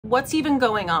what's even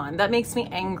going on? That makes me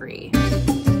angry.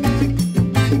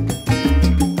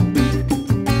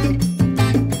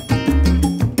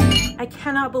 I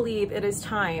cannot believe it is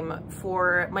time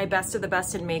for my best of the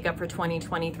best in makeup for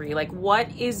 2023. Like,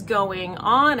 what is going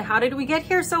on? How did we get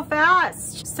here so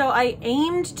fast? So I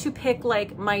aimed to pick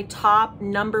like my top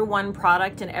 #1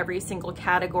 product in every single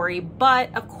category,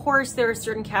 but of course there are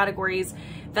certain categories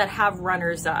that have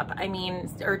runners up,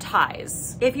 or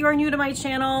ties. If you are new to my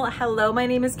channel, hello, my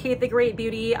name is Cate the Great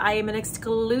Beauty. I am an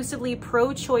exclusively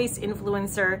pro-choice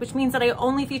influencer, which means that I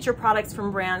only feature products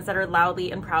from brands that are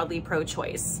loudly and proudly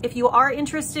pro-choice. If you are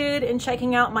interested in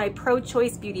checking out my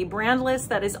pro-choice beauty brand list,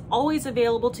 that is always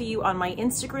available to you on my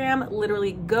Instagram.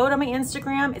 Literally go to my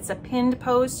Instagram. It's a pinned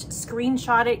post,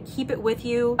 screenshot it, keep it with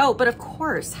you. Oh, but of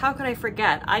course, how could I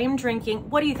forget? I am drinking,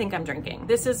 what do you think I'm drinking?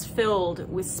 This is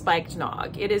filled with spiked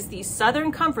nog. It is the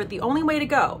Southern Comfort, the only way to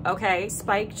go, okay?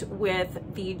 Spiked with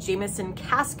the Jameson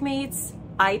Caskmates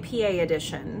IPA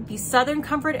edition. The Southern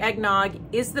Comfort eggnog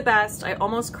is the best. I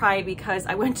almost cried because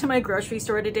I went to my grocery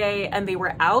store today and they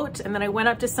were out, and then I went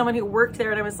up to someone who worked there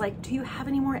and I was like, do you have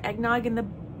any more eggnog in the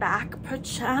back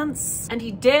perchance? And he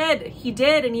did,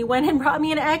 and he went and brought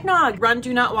me an eggnog. Run,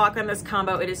 do not walk on this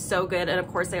combo. It is so good. And of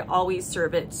course I always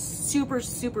serve it super,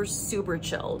 super, super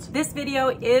chilled. This video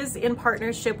is in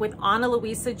partnership with Ana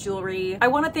Luisa Jewelry. I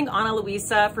want to thank Ana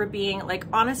Luisa for being, like,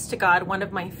 honest to God, one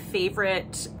of my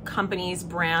favorite companies,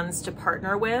 brands to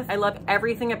partner with. I love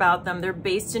everything about them. They're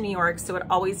based in New York, so it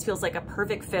always feels like a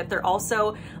perfect fit. They're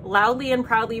also loudly and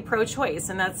proudly pro-choice,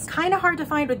 and that's kind of hard to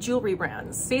find with jewelry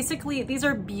brands. Basically, these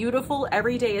are beautiful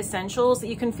everyday essentials that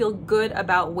you can feel good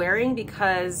about wearing,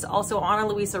 because also Ana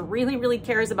Luisa really, really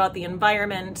cares about the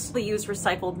environment. They use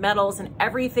recycled metals in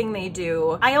everything they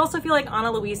do. I also feel like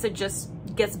Ana Luisa just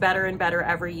gets better and better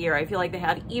every year. I feel like they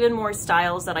have even more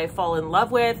styles that I fall in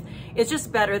love with. It's just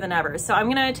better than ever. So I'm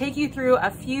gonna take you through a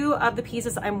few of the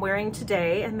pieces I'm wearing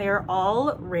today, and they're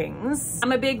all rings.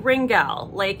 I'm a big ring gal.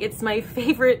 Like, it's my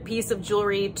favorite piece of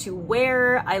jewelry to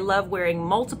wear. I love wearing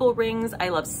multiple rings. I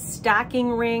love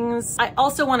stacking rings. I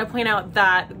also want to point out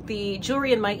that the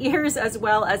jewelry in my ears as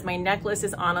well as my necklace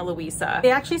is Ana Luisa.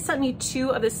 They actually sent me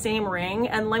 2 of the same ring,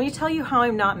 and let me tell you how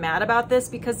I'm not mad about this,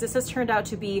 because this has turned out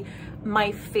to be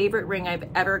my favorite ring I've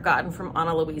ever gotten from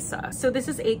Ana Luisa. So this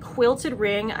is a quilted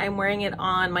ring. I'm wearing it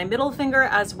on my middle finger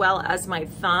as well as my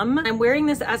thumb. I'm wearing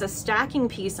this as a stacking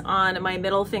piece on my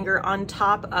middle finger on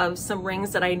top of some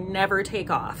rings that I never take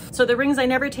off. So the rings I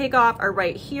never take off are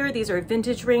right here. These are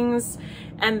vintage rings.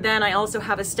 And then I also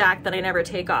have a stack that I never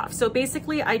take off. So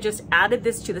basically I just added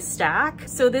this to the stack.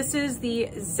 So this is the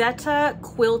Zeta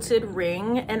quilted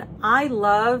ring, and I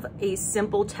love a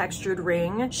simple textured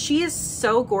ring. She is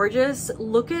so gorgeous.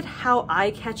 Look at how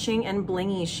eye-catching and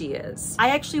blingy she is.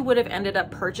 I actually would have ended up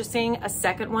purchasing a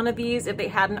second one of these if they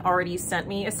hadn't already sent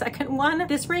me a second one.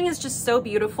 This ring is just so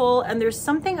beautiful, and there's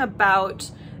something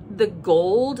about the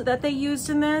gold that they used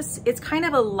in this. It's kind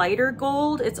of a lighter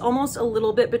gold. It's almost a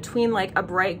little bit between like a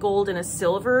bright gold and a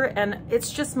silver, and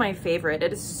it's just my favorite.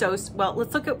 It is so, well,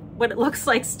 let's look at what it looks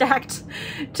like stacked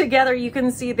together. You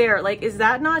can see there, like, is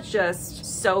that not just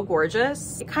so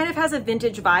gorgeous? It kind of has a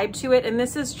vintage vibe to it, and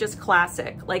this is just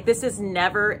classic. Like, this is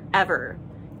never, ever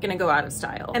gonna go out of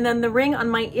style. And then the ring on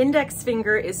my index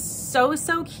finger is so,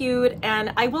 so cute.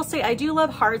 And I will say I do love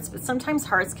hearts, but sometimes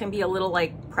hearts can be a little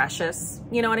like precious.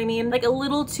 You know what I mean? Like a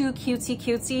little too cutesy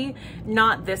cutesy.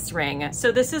 Not this ring.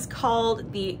 So this is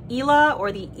called the Isla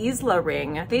or the Isla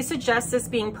ring. They suggest this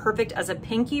being perfect as a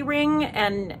pinky ring.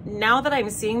 And now that I'm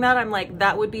seeing that, I'm like,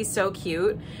 that would be so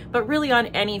cute. But really on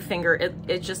any finger,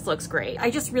 it just looks great.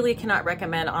 I just really cannot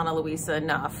recommend Ana Luisa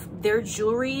enough. Their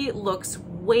jewelry looks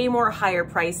way more higher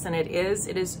price than it is.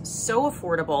 It is so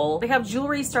affordable. They have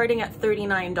jewelry starting at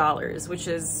 $39, which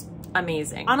is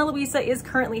amazing. Ana Luisa is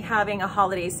currently having a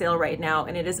holiday sale right now,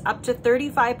 and it is up to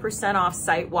 35% off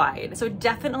site-wide. So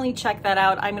definitely check that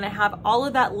out. I'm gonna have all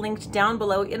of that linked down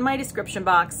below in my description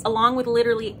box, along with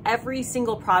literally every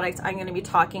single product I'm gonna be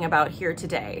talking about here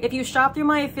today. If you shop through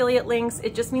my affiliate links,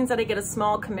 it just means that I get a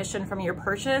small commission from your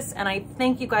purchase, and I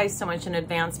thank you guys so much in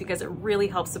advance because it really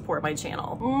helps support my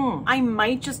channel. I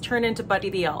might just turn into Buddy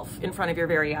the Elf in front of your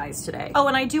very eyes today. Oh,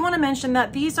 and I do wanna mention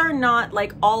that these are not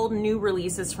like all new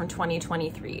releases from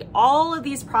 2023. All of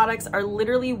these products are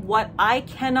literally what I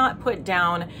cannot put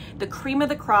down, the cream of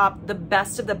the crop, the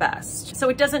best of the best. So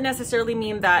it doesn't necessarily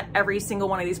mean that every single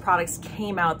one of these products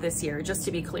came out this year, just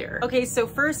to be clear. Okay, so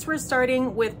first we're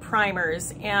starting with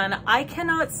primers, and I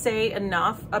cannot say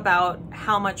enough about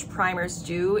how much primers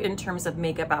do in terms of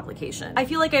makeup application. I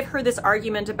feel like I've heard this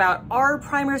argument about, are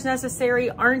primers necessary?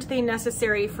 Aren't they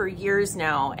necessary, for years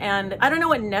now? And I don't know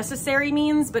what necessary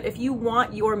means, but if you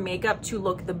want your makeup to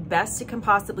look the best it can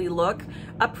possibly look,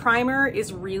 a primer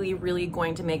is really, really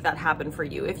going to make that happen for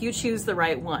you if you choose the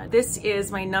right one. This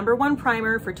is my #1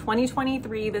 primer for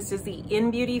 2023. This is the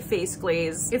In Beauty Face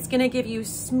Glaze. It's gonna give you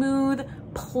smooth,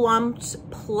 plumped,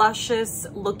 pluscious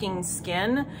looking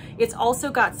skin. It's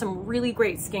also got some really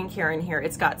great skincare in here.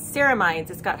 It's got ceramides,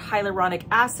 it's got hyaluronic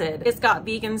acid, it's got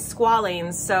vegan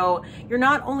squalanes. So you're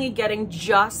not only getting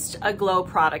just a glow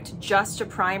product, just a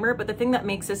primer, but the thing that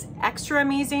makes this extra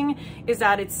amazing is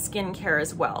that it's skincare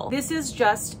as well. This is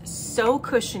just so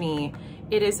cushiony.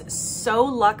 It is so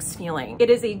luxe feeling. It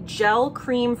is a gel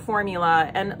cream formula,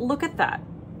 and look at that,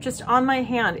 just on my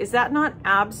hand. Is that not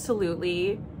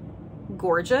absolutely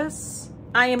gorgeous?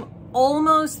 I am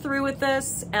almost through with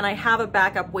this and I have a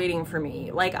backup waiting for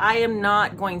me. Like, I am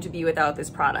not going to be without this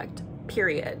product,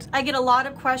 period. I get a lot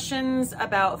of questions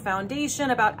about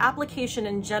foundation, about application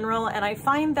in general, and I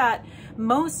find that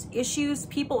most issues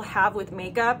people have with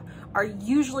makeup are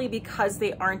usually because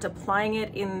they aren't applying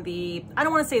it in the, I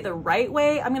don't want to say the right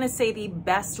way, I'm going to say the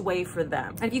best way for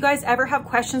them. And if you guys ever have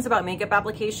questions about makeup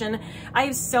application, I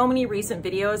have so many recent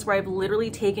videos where I've literally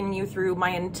taken you through my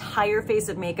entire face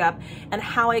of makeup and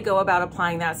how I go about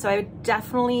applying that. So I would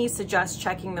definitely suggest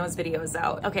checking those videos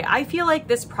out. Okay, I feel like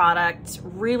this product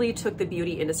really took the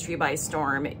beauty industry by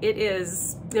storm.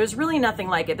 There's really nothing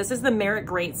like it. This is the Merit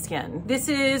Great Skin. This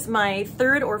is my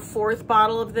 3rd or 4th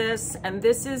bottle of this, and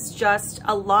this is just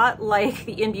a lot like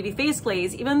the In Beauty Face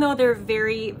Glaze, even though they're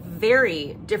very,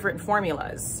 very different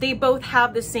formulas. They both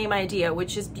have the same idea,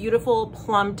 which is beautiful,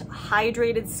 plumped,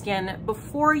 hydrated skin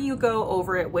before you go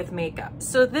over it with makeup.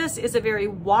 So this is a very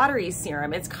watery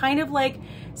serum. It's kind of like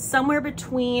somewhere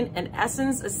between an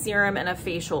essence, a serum, and a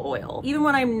facial oil. Even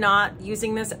when I'm not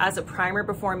using this as a primer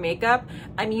before makeup,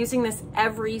 I'm using this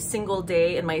every single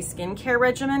day in my skincare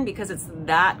regimen because it's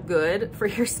that good for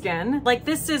your skin. Like,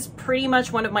 this is pretty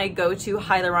much one of my go-to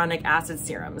hyaluronic acid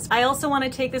serums. I also want to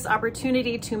take this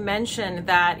opportunity to mention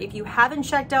that if you haven't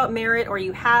checked out Merit, or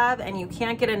you have and you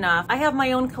can't get enough, I have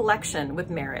my own collection with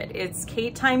Merit. It's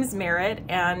Cate times Merit,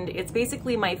 and it's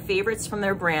basically my favorites from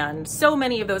their brand. So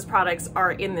many of those products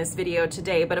are in this video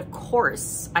today, but of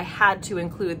course I had to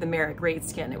include the Merit Great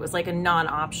Skin. It was like a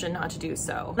non-option not to do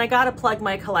so. And I gotta plug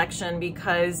my collection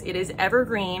because it is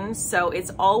evergreen, so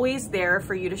it's always there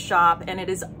for you to shop, and it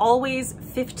is always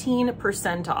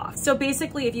 15% off. So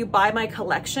basically, if you buy my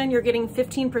collection, you're getting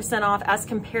 15% off as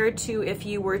compared to if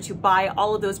you were to buy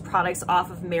all of those products off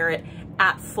of Merit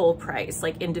at full price,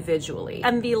 like individually.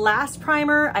 And the last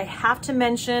primer I have to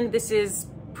mention, this is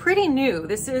pretty new.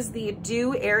 This is the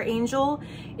Dew Air Angel.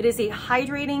 It is a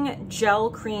hydrating gel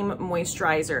cream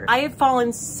moisturizer. I have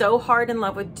fallen so hard in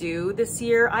love with Dew this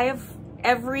year. I have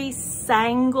every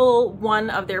single one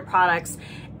of their products,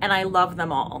 and I love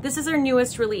them all. This is their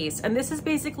newest release, and this is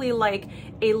basically like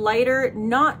a lighter,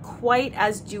 not quite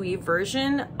as dewy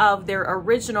version of their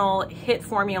original hit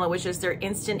formula, which is their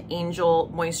Instant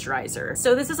Angel moisturizer.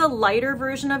 So this is a lighter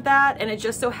version of that, and it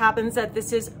just so happens that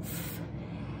this is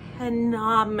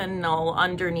phenomenal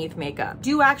underneath makeup.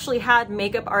 Dew actually had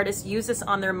makeup artists use this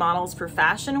on their models for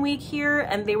Fashion Week here,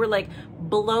 and they were like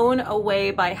blown away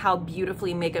by how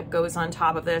beautifully makeup goes on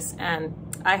top of this, and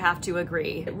I have to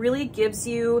agree. It really gives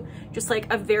you just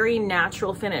like a very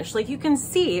natural finish. Like, you can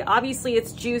see, obviously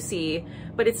it's juicy,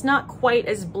 but it's not quite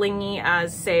as blingy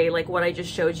as, say, like what I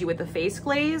just showed you with the face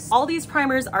glaze. All these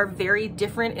primers are very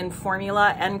different in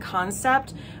formula and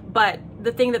concept, but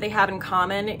the thing that they have in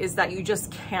common is that you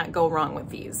just can't go wrong with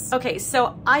these. Okay,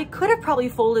 so I could have probably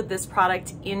folded this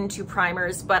product into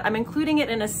primers, but I'm including it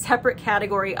in a separate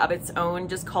category of its own,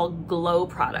 just called glow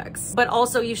products. But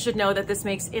also, you should know that this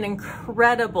makes an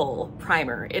incredible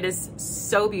primer. It is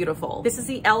so beautiful. This is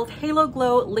the e.l.f. Halo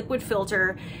Glow Liquid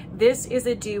Filter. This is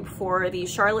a dupe for the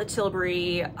Charlotte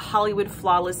Tilbury Hollywood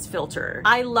Flawless Filter.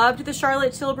 I loved the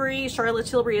Charlotte Tilbury. Charlotte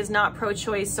Tilbury is not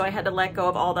pro-choice, so I had to let go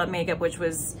of all that makeup, which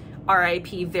was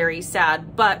RIP, very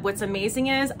sad. But what's amazing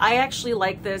is I actually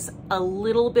like this a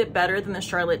little bit better than the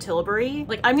Charlotte Tilbury.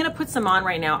 Like, I'm gonna put some on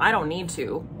right now. I don't need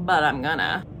to, but I'm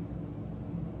gonna.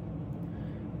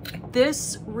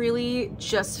 This really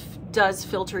just does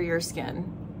filter your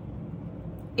skin.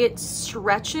 It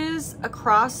stretches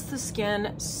across the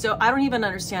skin, so I don't even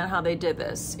understand how they did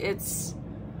this. It's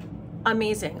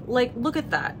amazing. Like, look at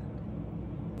that.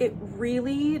 It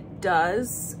really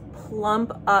does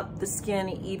plump up the skin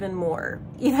even more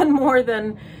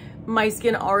than my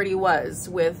skin already was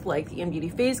with like the In Beauty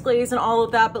Face Glaze and all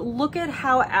of that. But look at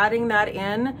how adding that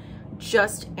in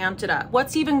just amped it up.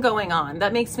 What's even going on?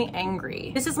 That makes me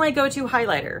angry. This is my go-to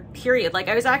highlighter, period. Like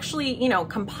I was actually, you know,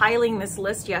 compiling this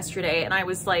list yesterday and I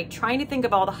was like trying to think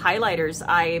of all the highlighters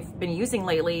I've been using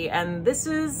lately, and this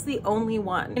is the only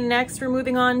one. And next, we're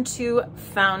moving on to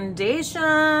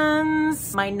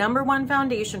foundations. My number one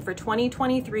foundation for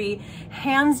 2023,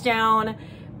 hands down.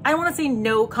 I don't want to say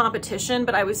no competition,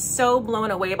 but I was so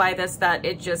blown away by this that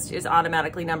it just is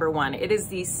automatically number one. It is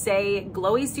the Say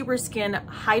Glowy Super Skin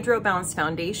Hydro Bounce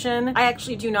Foundation. I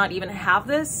actually do not even have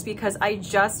this because I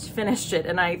just finished it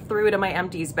and I threw it in my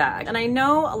empties bag. And I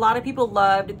know a lot of people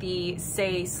loved the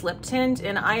Say Slip Tint,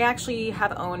 and I actually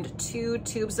have owned 2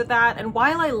 tubes of that. And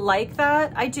while I like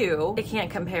that, I do, it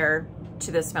can't compare to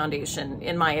this foundation,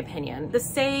 in my opinion. The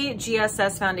Say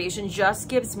GSS foundation just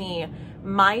gives me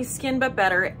my skin but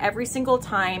better every single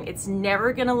time. It's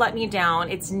never gonna let me down.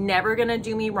 It's never gonna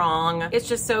do me wrong. It's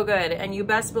just so good. And you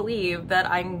best believe that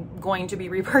I'm going to be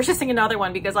repurchasing another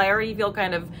one because I already feel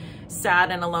kind of sad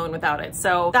and alone without it.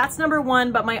 So that's number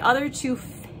one. But my other 2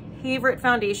 favorite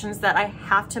foundations that I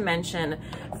have to mention,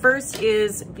 first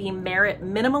is the Merit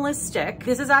Minimalist Stick.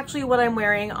 This is actually what I'm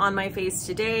wearing on my face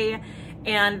today.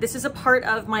 And this is a part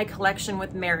of my collection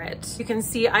with Merit. You can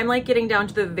see I'm like getting down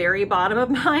to the very bottom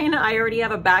of mine. I already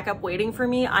have a backup waiting for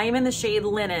me. I am in the shade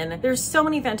Linen. There's so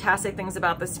many fantastic things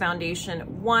about this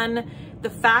foundation. One, the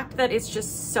fact that it's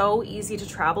just so easy to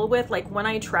travel with. Like when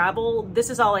I travel, this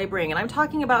is all I bring. And I'm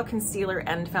talking about concealer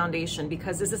and foundation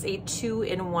because this is a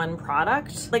 2-in-1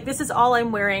 product. Like this is all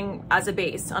I'm wearing as a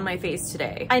base on my face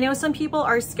today. I know some people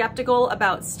are skeptical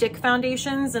about stick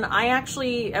foundations, and I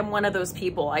actually am one of those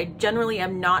people. I generally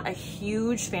am not a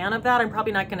huge fan of that. I'm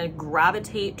probably not gonna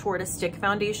gravitate toward a stick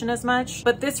foundation as much,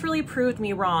 but this really proved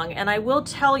me wrong. And I will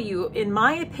tell you, in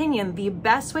my opinion, the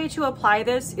best way to apply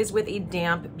this is with a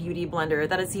damp beauty blender.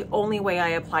 That is the only way I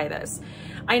apply this.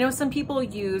 I know some people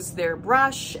use their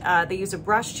brush, they use a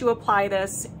brush to apply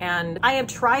this, and I have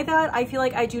tried that. I feel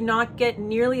like I do not get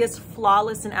nearly as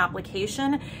flawless an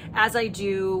application as I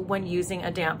do when using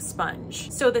a damp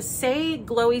sponge. So the Say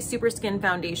Glowy Super Skin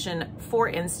Foundation, for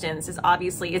instance, is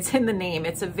obviously, it's in the name.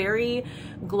 It's a very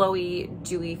glowy,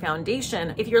 dewy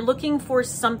foundation. If you're looking for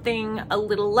something a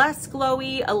little less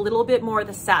glowy, a little bit more of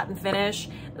the satin finish,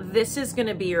 this is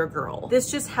gonna be your girl. This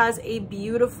just has a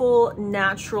beautiful,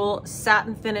 natural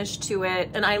satin finish to it.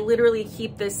 And I literally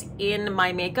keep this in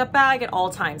my makeup bag at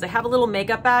all times. I have a little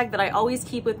makeup bag that I always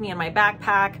keep with me in my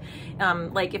backpack,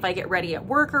 like if I get ready at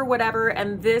work or whatever,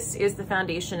 and this is the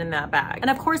foundation in that bag.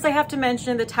 And of course I have to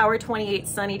mention the Tower 28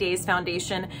 Sunny Days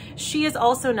foundation. She is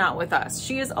also not with us.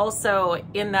 She is also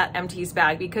in that empties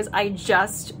bag because I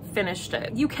just finished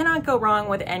it. You cannot go wrong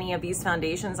with any of these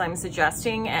foundations I'm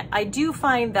suggesting. I do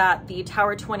find that the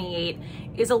Tower 28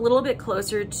 is a little bit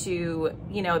closer to,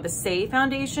 you know, the Say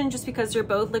foundation just because they're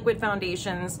both liquid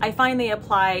foundations. I find they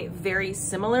apply very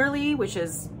similarly, which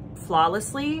is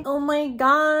flawlessly. Oh my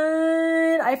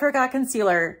God, I forgot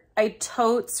concealer. I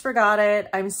totes forgot it.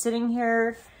 I'm sitting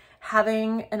here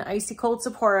having an icy cold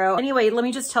Sapporo. Anyway, let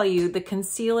me just tell you, the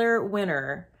concealer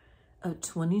winner of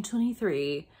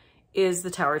 2023 is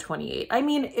the Tower 28. I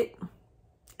mean,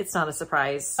 it's not a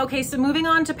surprise. Okay, so moving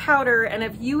on to powder, and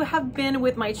if you have been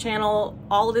with my channel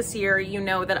all this year, you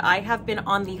know that I have been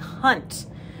on the hunt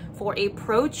for a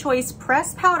pro-choice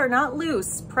pressed powder, not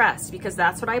loose, pressed, because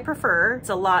that's what I prefer. It's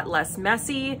a lot less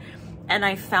messy, and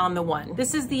I found the one.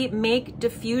 This is the Make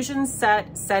Diffusion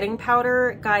Set Setting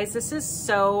Powder. Guys, this is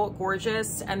so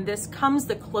gorgeous, and this comes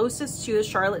the closest to the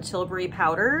Charlotte Tilbury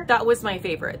powder. That was my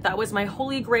favorite. That was my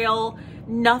holy grail.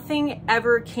 Nothing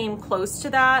ever came close to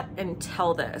that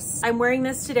until this. I'm wearing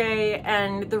this today,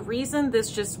 and the reason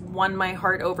this just won my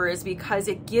heart over is because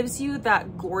it gives you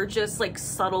that gorgeous, like,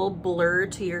 subtle blur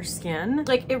to your skin.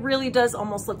 Like, it really does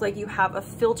almost look like you have a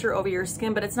filter over your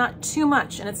skin, but it's not too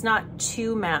much and it's not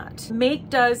too matte. Make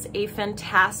does a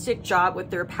fantastic job with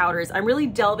their powders. I'm really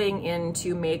delving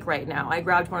into Make right now. I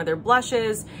grabbed one of their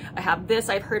blushes. I have this.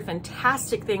 I've heard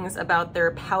fantastic things about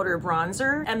their powder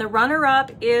bronzer, and the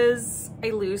runner-up is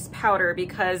a loose powder,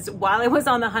 because while I was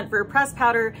on the hunt for a pressed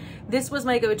powder, this was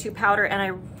my go-to powder and I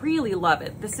really love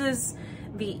it. This is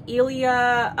the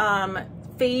Ilia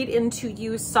Fade Into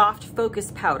You Soft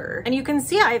Focus Powder. And you can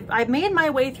see I've made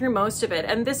my way through most of it,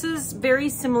 and this is very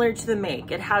similar to the Make.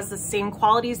 It has the same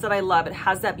qualities that I love. It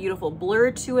has that beautiful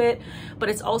blur to it, but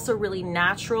it's also really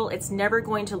natural. It's never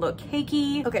going to look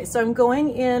cakey. Okay, so I'm going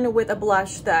in with a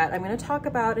blush that I'm gonna talk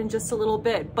about in just a little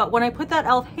bit, but when I put that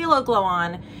e.l.f. Halo Glow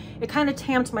on, it kind of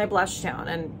tamped my blush down,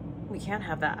 and we can't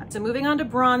have that. So moving on to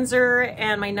bronzer,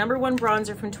 and my number one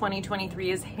bronzer from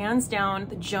 2023 is hands down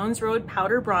the Jones Road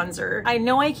Powder Bronzer. I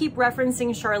know I keep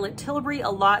referencing Charlotte Tilbury a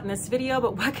lot in this video,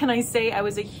 but what can I say? I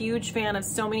was a huge fan of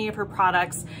so many of her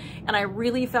products, and I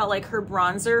really felt like her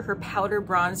bronzer, her powder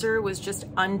bronzer, was just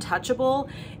untouchable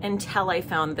until I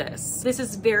found this. This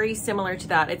is very similar to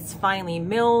that. It's finely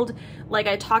milled. Like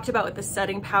I talked about with the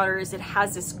setting powders, it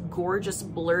has this gorgeous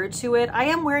blur to it. I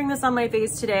am wearing this on my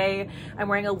face today. I'm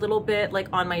wearing a little bit like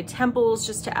on my temples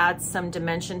just to add some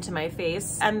dimension to my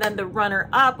face. And then the runner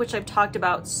up, which I've talked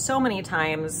about so many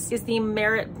times, is the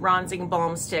Merit Bronzing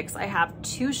Balm Sticks. I have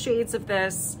 2 shades of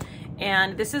this,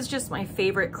 and this is just my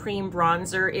favorite cream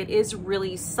bronzer. It is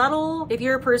really subtle. If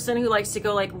you're a person who likes to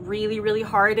go like really, really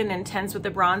hard and intense with the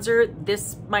bronzer,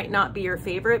 this might not be your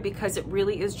favorite because it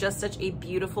really is just such a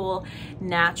beautiful,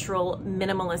 natural,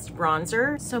 minimalist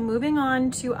bronzer. So moving on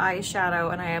to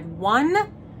eyeshadow, and I have one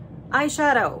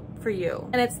eyeshadow for you,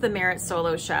 and it's the Merit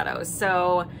Solo Shadow.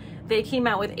 So they came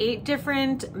out with 8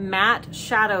 different matte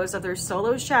shadows of their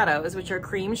Solo Shadows, which are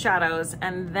cream shadows,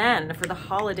 and then for the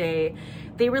holiday,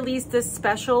 they released this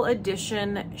special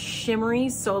edition shimmery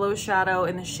Solo Shadow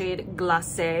in the shade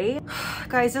Glacé.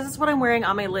 Guys, this is what I'm wearing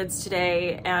on my lids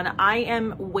today, and I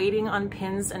am waiting on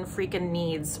pins and freaking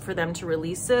needs for them to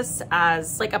release this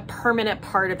as like a permanent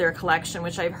part of their collection,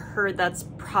 which I've heard that's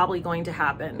probably going to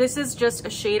happen. This is just a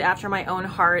shade after my own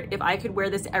heart. If I could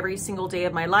wear this every single day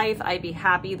of my life, I'd be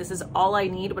happy. This is all I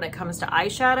need when it comes to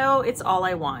eyeshadow. It's all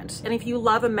I want. And if you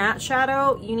love a matte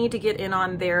shadow, you need to get in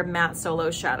on their matte Solo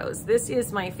Shadows. This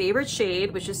is my favorite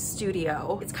shade, which is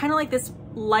Studio. It's kind of like this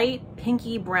light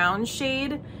pinky brown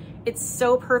shade. It's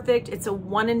so perfect. It's a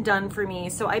one and done for me.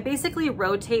 So I basically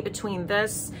rotate between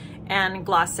this and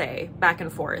Glacé back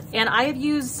and forth. And I have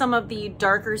used some of the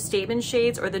darker statement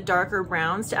shades or the darker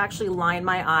browns to actually line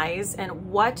my eyes, and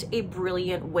what a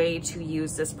brilliant way to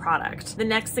use this product. The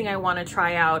next thing I want to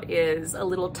try out is a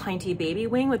little tiny baby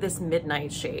wing with this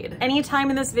midnight shade. Anytime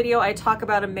in this video I talk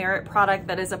about a Merit product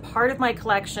that is a part of my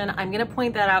collection, I'm going to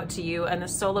point that out to you, and the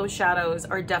Solo Shadows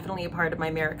are definitely a part of my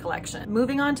Merit collection.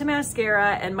 Moving on to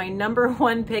mascara, and my number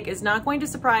one pick is not going to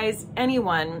surprise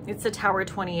anyone. It's the Tower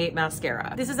 28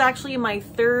 mascara. This is actually my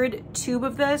 3rd tube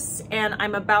of this, and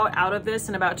I'm about out of this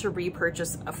and about to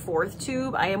repurchase a 4th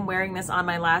tube. I am wearing this on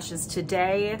my lashes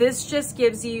today. This just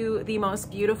gives you the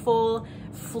most beautiful,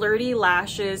 flirty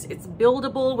lashes. It's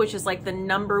buildable, which is like the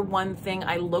number one thing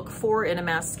I look for in a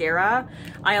mascara.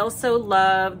 I also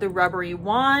love the rubbery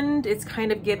wand. It's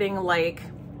kind of giving like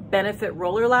Benefit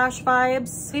Roller Lash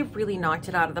vibes. They've really knocked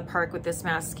it out of the park with this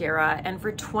mascara, and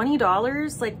for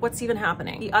 $20, like what's even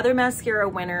happening? The other mascara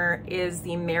winner is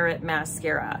the Merit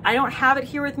mascara. I don't have it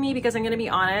here with me because I'm gonna be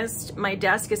honest, my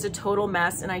desk is a total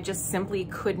mess and I just simply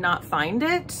could not find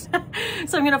it.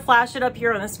 So I'm gonna flash it up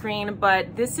here on the screen,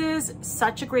 but this is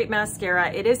such a great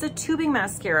mascara. It is a tubing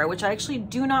mascara, which I actually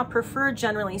do not prefer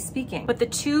generally speaking, but the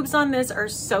tubes on this are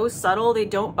so subtle, they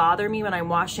don't bother me when I'm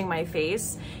washing my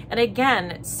face. And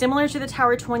again, similar to the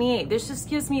Tower 28, this just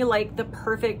gives me like the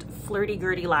perfect flirty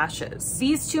girty lashes.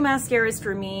 These 2 mascaras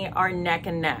for me are neck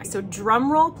and neck. So drum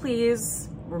roll please.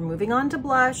 We're moving on to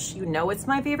blush. You know it's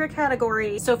my favorite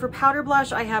category. So for powder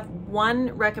blush, I have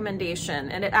one recommendation,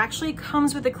 and it actually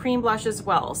comes with a cream blush as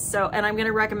well. So, and I'm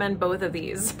gonna recommend both of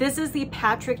these. This is the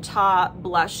Patrick Ta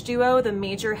Blush Duo, the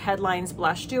Major Headlines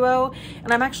Blush Duo.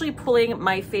 And I'm actually pulling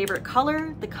my favorite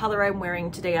color, the color I'm wearing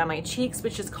today on my cheeks,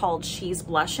 which is called She's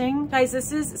Blushing. Guys,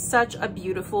 this is such a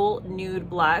beautiful nude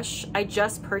blush. I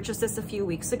just purchased this a few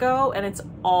weeks ago, and it's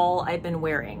all I've been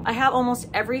wearing. I have almost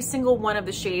every single one of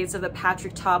the shades of the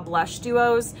Patrick Ta Blush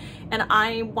Duos, and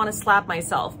I want to slap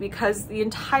myself because the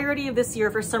entirety of this year,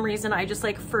 for some reason, I just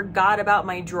like forgot about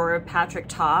my drawer of Patrick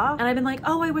Ta, and I've been like,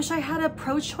 oh, I wish I had a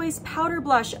Pro Choice powder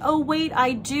blush. Oh wait,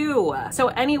 I do. So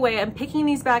anyway, I'm picking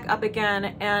these back up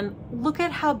again, and look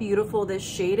at how beautiful this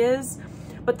shade is.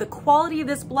 But the quality of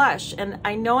this blush, and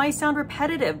I know I sound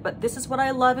repetitive, but this is what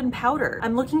I love in powder.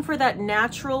 I'm looking for that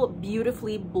natural,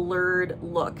 beautifully blurred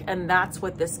look, and that's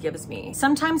what this gives me.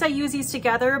 Sometimes I use these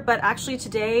together, but actually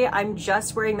today I'm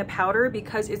just wearing the powder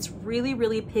because it's really,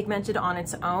 really pigmented on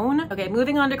its own. Okay,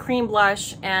 moving on to cream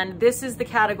blush, and this is the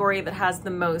category that has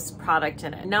the most product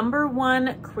in it. Number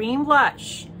one cream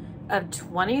blush of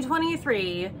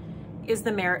 2023 is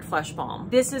the Merit Flush Balm.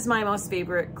 This is my most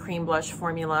favorite cream blush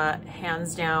formula,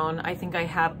 hands down. I think I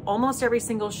have almost every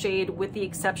single shade with the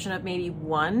exception of maybe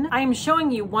one. I am showing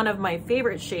you one of my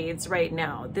favorite shades right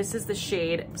now. This is the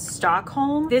shade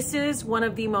Stockholm. This is one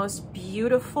of the most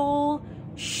beautiful,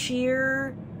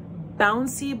 sheer,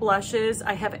 bouncy blushes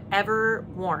I have ever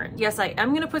worn. Yes, I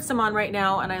am gonna put some on right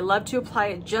now, and I love to apply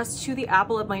it just to the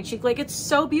apple of my cheek. Like, it's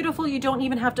so beautiful, you don't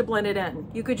even have to blend it in.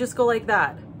 You could just go like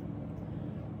that.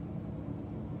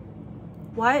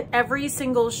 What? Every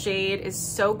single shade is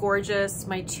so gorgeous.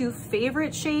 My two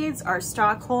favorite shades are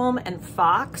Stockholm and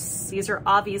Fox. These are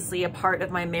obviously a part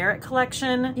of my Merit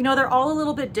collection. You know, they're all a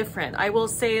little bit different. I will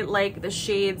say, like, the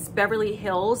shades Beverly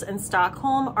Hills and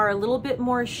Stockholm are a little bit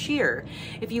more sheer.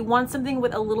 If you want something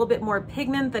with a little bit more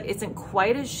pigment that isn't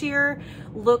quite as sheer,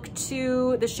 look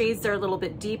to the shades that are a little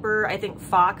bit deeper. I think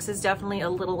Fox is definitely a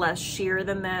little less sheer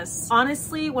than this.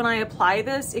 Honestly, when I apply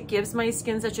this, it gives my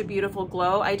skin such a beautiful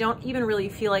glow. I don't even really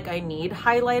feel like I need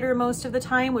highlighter most of the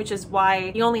time, which is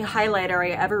why the only highlighter I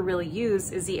ever really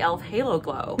use is the e.l.f. Halo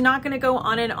Glow. I'm not gonna go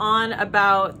on and on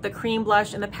about the cream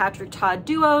blush and the Patrick Ta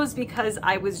duos because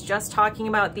I was just talking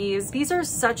about these. These are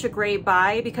such a great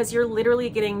buy because you're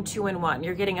literally getting 2-in-1.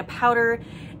 You're getting a powder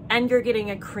and you're getting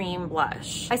a cream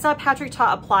blush. I saw Patrick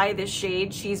Ta apply this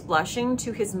shade, She's Blushing,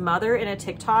 to his mother in a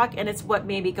TikTok, and it's what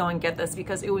made me go and get this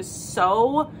because it was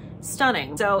so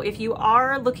stunning. So if you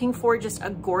are looking for just a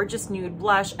gorgeous nude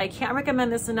blush, I can't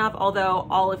recommend this enough, although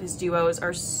all of his duos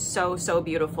are so, so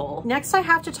beautiful. Next, I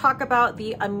have to talk about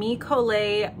the Ami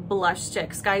Colé blush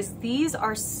sticks. Guys, these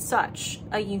are such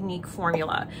a unique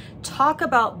formula. Talk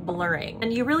about blurring.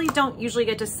 And you really don't usually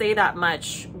get to say that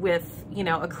much with, you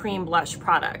know, a cream blush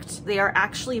product. They are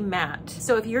actually matte.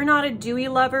 So if you're not a dewy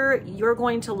lover, you're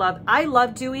going to love, I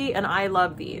love dewy and I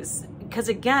love these because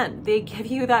again, they give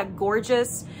you that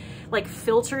gorgeous, like,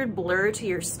 filtered blur to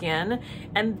your skin.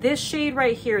 And this shade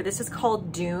right here, this is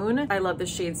called Dune. I love this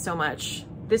shade so much.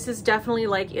 This is definitely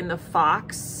like in the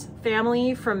Fox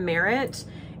family from Merit.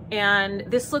 And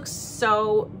this looks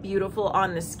so beautiful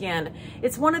on the skin.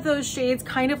 It's one of those shades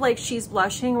kind of like She's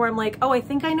Blushing where I'm like, oh, I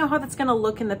think I know how that's gonna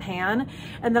look in the pan.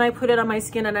 And then I put it on my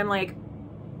skin and I'm like,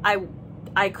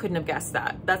 I couldn't have guessed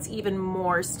that. That's even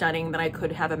more stunning than I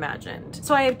could have imagined.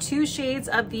 So I have two shades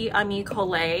of the Ami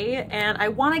Colé and I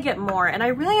wanna get more. And I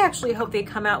really actually hope they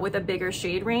come out with a bigger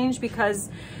shade range because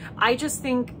I just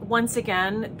think, once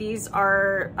again, these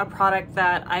are a product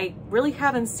that I really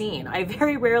haven't seen. I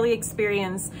very rarely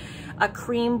experience a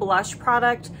cream blush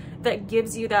product that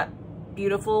gives you that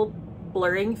beautiful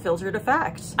blurring filtered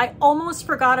effect. I almost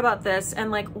forgot about this,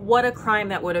 and like, what a crime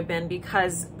that would have been,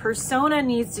 because Persona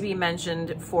needs to be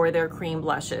mentioned for their cream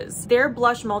blushes. Their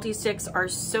blush multi-sticks are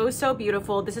so, so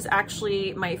beautiful. This is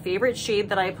actually my favorite shade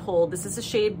that I pulled. This is the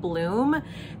shade Bloom.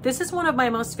 This is one of my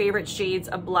most favorite shades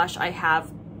of blush I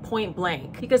have, point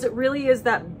blank, because it really is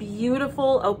that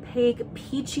beautiful, opaque,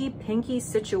 peachy, pinky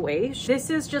situation. This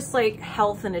is just like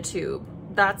health in a tube.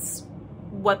 That's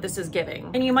what this is giving.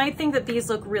 And you might think that these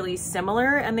look really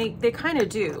similar, and they kind of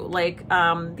do, like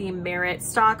the Merit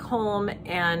Stockholm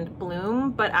and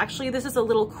Bloom, but actually this is a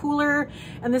little cooler,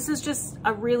 and this is just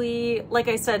a really, like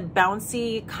I said,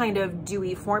 bouncy kind of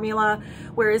dewy formula,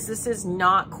 whereas this is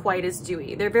not quite as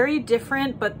dewy. They're very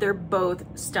different, but they're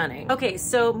both stunning. Okay,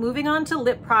 so moving on to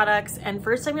lip products, and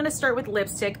first I'm gonna start with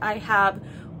lipstick. I have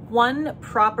one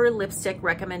proper lipstick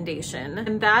recommendation,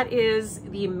 and that is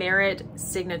the Merit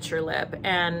Signature Lip.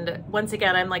 And once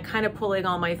again, I'm like kind of pulling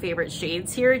all my favorite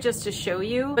shades here just to show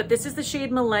you, but this is the shade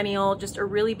Millennial, just a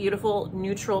really beautiful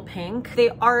neutral pink. They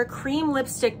are a cream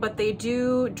lipstick, but they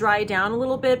do dry down a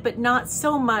little bit, but not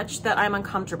so much that I'm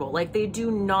uncomfortable. Like, they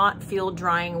do not feel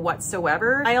drying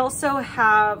whatsoever. I also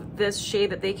have this shade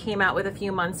that they came out with a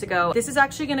few months ago. This is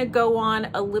actually gonna go on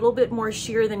a little bit more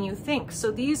sheer than you think.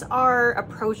 So these are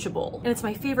approachable. And it's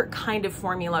my favorite kind of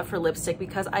formula for lipstick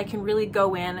because I can really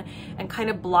go in and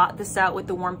kind of blot this out with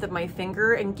the warmth of my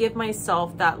finger and give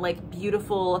myself that like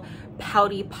beautiful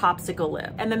pouty popsicle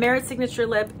lip. And the Merit Signature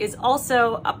Lip is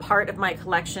also a part of my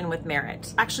collection with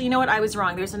Merit. Actually, you know what? I was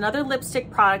wrong. There's another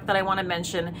lipstick product that I want to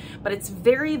mention, but it's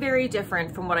very, very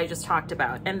different from what I just talked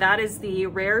about. And that is the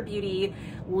Rare Beauty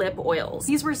lip oils.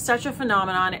 These were such a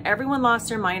phenomenon. Everyone lost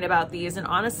their mind about these. And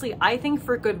honestly, I think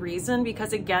for good reason,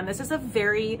 because again, this is a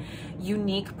very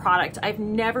unique product. I've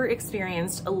never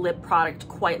experienced a lip product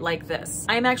quite like this.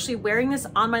 I'm actually wearing this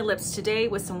on my lips today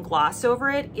with some gloss over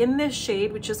it in this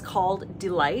shade, which is called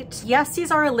Delight. Yes,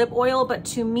 these are a lip oil, but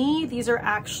to me, these are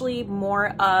actually more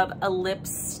of a lip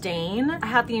stain. I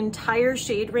have the entire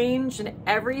shade range and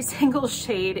every single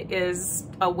shade is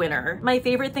a winner. My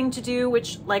favorite thing to do,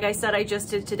 which like I said, I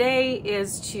just did today,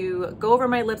 is to go over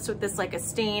my lips with this like a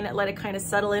stain, let it kind of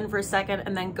settle in for a second,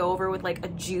 and then go over with like a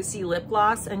juicy lip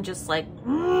gloss and just like,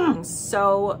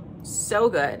 so So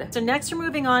good. So next we're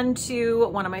moving on to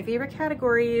one of my favorite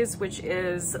categories, which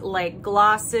is like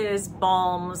glosses,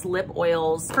 balms, lip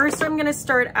oils. First, I'm gonna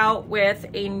start out with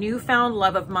a newfound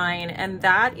love of mine, and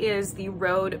that is the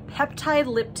Rhode Peptide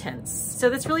Lip Tints. So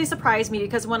this really surprised me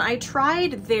because when I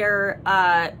tried their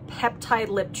peptide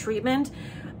lip treatment,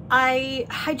 I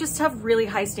just have really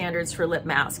high standards for lip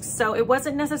masks. So it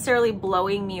wasn't necessarily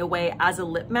blowing me away as a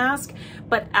lip mask,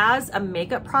 but as a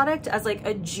makeup product, as like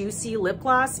a juicy lip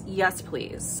gloss, yes,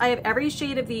 please. I have every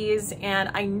shade of these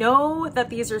and I know that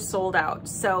these are sold out.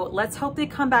 So let's hope they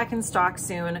come back in stock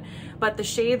soon. But the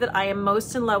shade that I am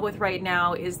most in love with right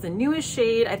now is the newest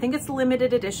shade. I think it's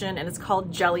limited edition and it's called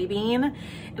Jelly Bean.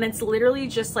 And it's literally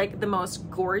just like the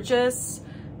most gorgeous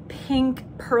pink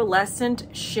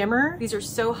pearlescent shimmer. These are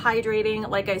so hydrating.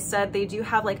 Like I said, they do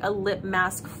have like a lip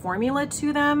mask formula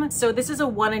to them. So this is a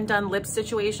one and done lip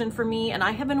situation for me. And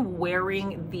I have been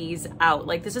wearing these out.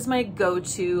 Like this is my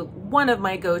go-to, one of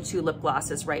my go-to lip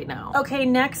glosses right now. Okay,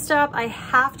 next up, I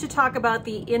have to talk about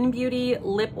the In Beauty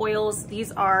lip oils.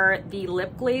 These are the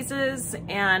lip glazes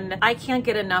and I can't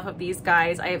get enough of these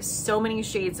guys. I have so many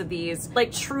shades of these.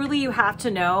 Like truly, you have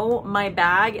to know my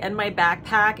bag and my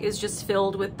backpack is just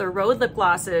filled with the Rhode lip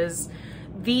glosses,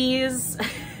 these,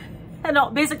 and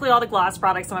basically all the gloss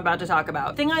products I'm about to talk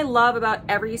about. The thing I love about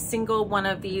every single one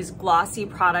of these glossy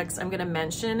products I'm gonna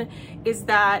mention is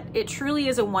that it truly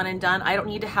is a one and done. I don't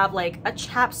need to have like a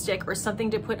chapstick or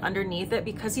something to put underneath it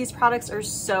because these products are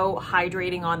so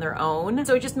hydrating on their own.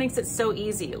 So it just makes it so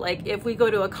easy. Like if we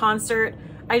go to a concert,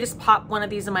 I just pop one of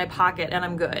these in my pocket and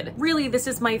I'm good. Really, this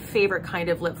is my favorite kind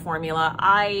of lip formula.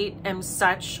 I am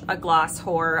such a gloss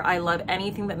whore. I love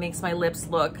anything that makes my lips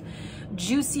look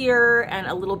juicier and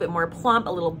a little bit more plump, a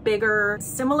little bigger.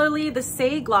 Similarly, the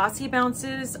Say Glossy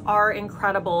Bounces are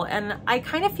incredible. And I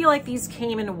kind of feel like these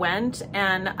came and went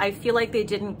and I feel like they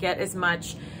didn't get as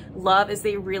much love as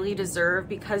they really deserve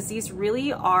because these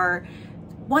really are,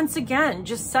 once again,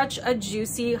 just such a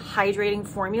juicy, hydrating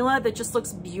formula that just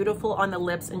looks beautiful on the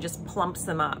lips and just plumps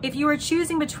them up. If you were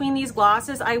choosing between these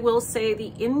glosses, I will say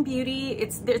the In Beauty,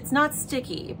 it's not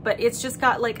sticky, but it's just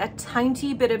got like a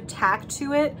tiny bit of tack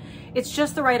to it. It's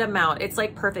just the right amount. It's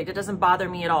like perfect. It doesn't bother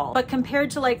me at all. But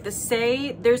compared to like the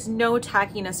Say, there's no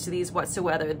tackiness to these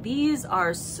whatsoever. These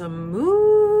are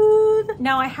smooth.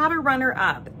 Now I had a runner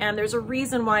up and there's a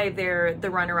reason why they're the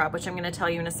runner up, which I'm gonna tell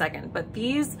you in a second, but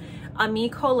these Ami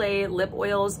Colé lip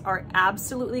oils are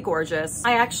absolutely gorgeous.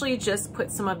 I actually just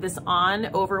put some of this on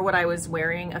over what I was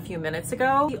wearing a few minutes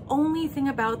ago. The only thing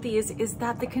about these is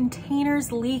that the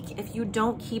containers leak if you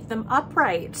don't keep them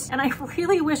upright. And I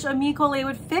really wish Ami Colé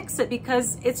would fix it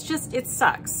because it's just, it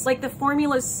sucks. Like the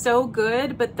formula is so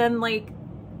good, but then like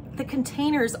the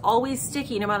container's always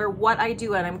sticky no matter what I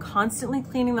do and I'm constantly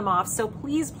cleaning them off. So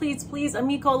please, please, please,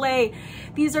 Ami Colé,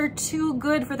 these are too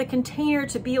good for the container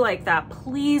to be like that.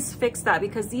 Please fix that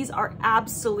because these are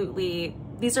absolutely,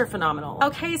 these are phenomenal.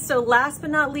 Okay, so last but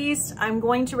not least, I'm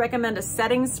going to recommend a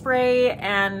setting spray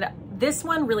and this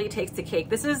one really takes the cake.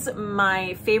 This is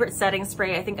my favorite setting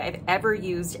spray I think I've ever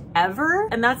used ever.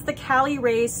 And that's the Cali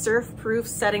Ray Surf Proof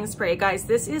Setting Spray. Guys,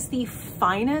 this is the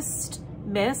finest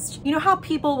mist. You know how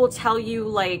people will tell you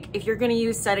like if you're gonna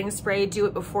use setting spray, do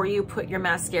it before you put your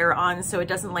mascara on so it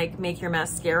doesn't like make your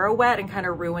mascara wet and kind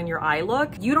of ruin your eye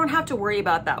look? You don't have to worry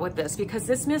about that with this because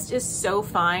this mist is so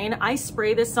fine. I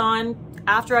spray this on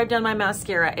after I've done my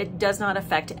mascara. It does not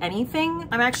affect anything.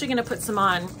 I'm actually gonna put some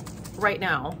on right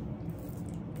now.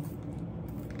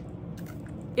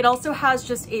 It also has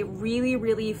just a really,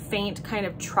 really faint kind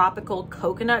of tropical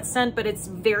coconut scent, but it's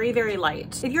very, very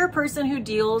light. If you're a person who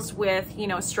deals with, you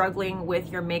know, struggling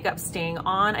with your makeup staying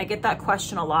on, I get that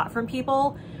question a lot from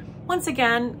people. Once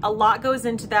again, a lot goes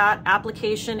into that.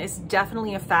 Application is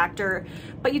definitely a factor,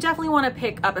 but you definitely want to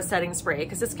pick up a setting spray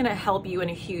because it's going to help you in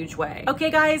a huge way. Okay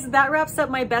guys, that wraps up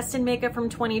my best in makeup from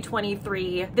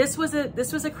 2023. This was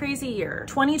a crazy year.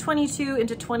 2022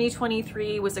 into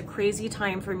 2023 was a crazy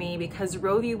time for me because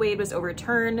Roe v. Wade was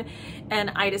overturned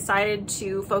and I decided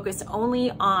to focus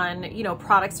only on, you know,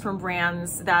 products from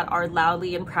brands that are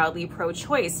loudly and proudly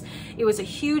pro-choice. It was a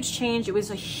huge change. It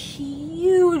was a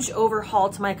huge overhaul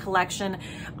to my collection.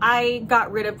 I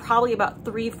got rid of probably about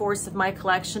 3/4 of my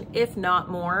collection, if not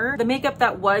more. The makeup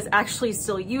that was actually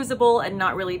still usable and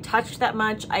not really touched that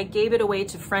much, I gave it away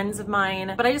to friends of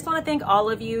mine. But I just want to thank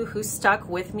all of you who stuck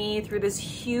with me through this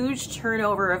huge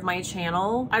turnover of my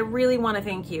channel. I really want to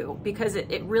thank you because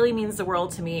it really means the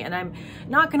world to me. And I'm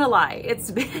not gonna lie, it's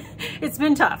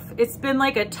been tough. It's been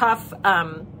like a tough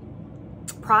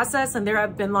process and there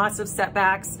have been lots of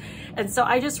setbacks. And so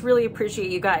I just really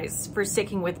appreciate you guys for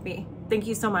sticking with me. Thank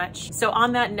you so much. So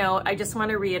on that note, I just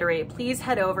want to reiterate, please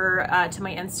head over to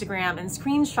my Instagram and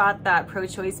screenshot that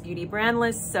pro-choice beauty brand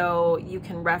list so you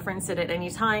can reference it at any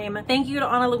time. Thank you to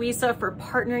Ana Luisa for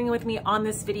partnering with me on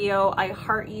this video. I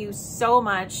heart you so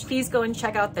much. Please go and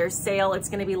check out their sale. It's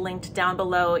going to be linked down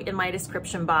below in my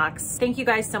description box. Thank you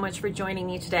guys so much for joining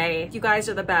me today. You guys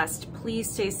are the best. Please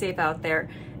stay safe out there,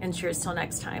 and cheers till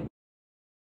next time.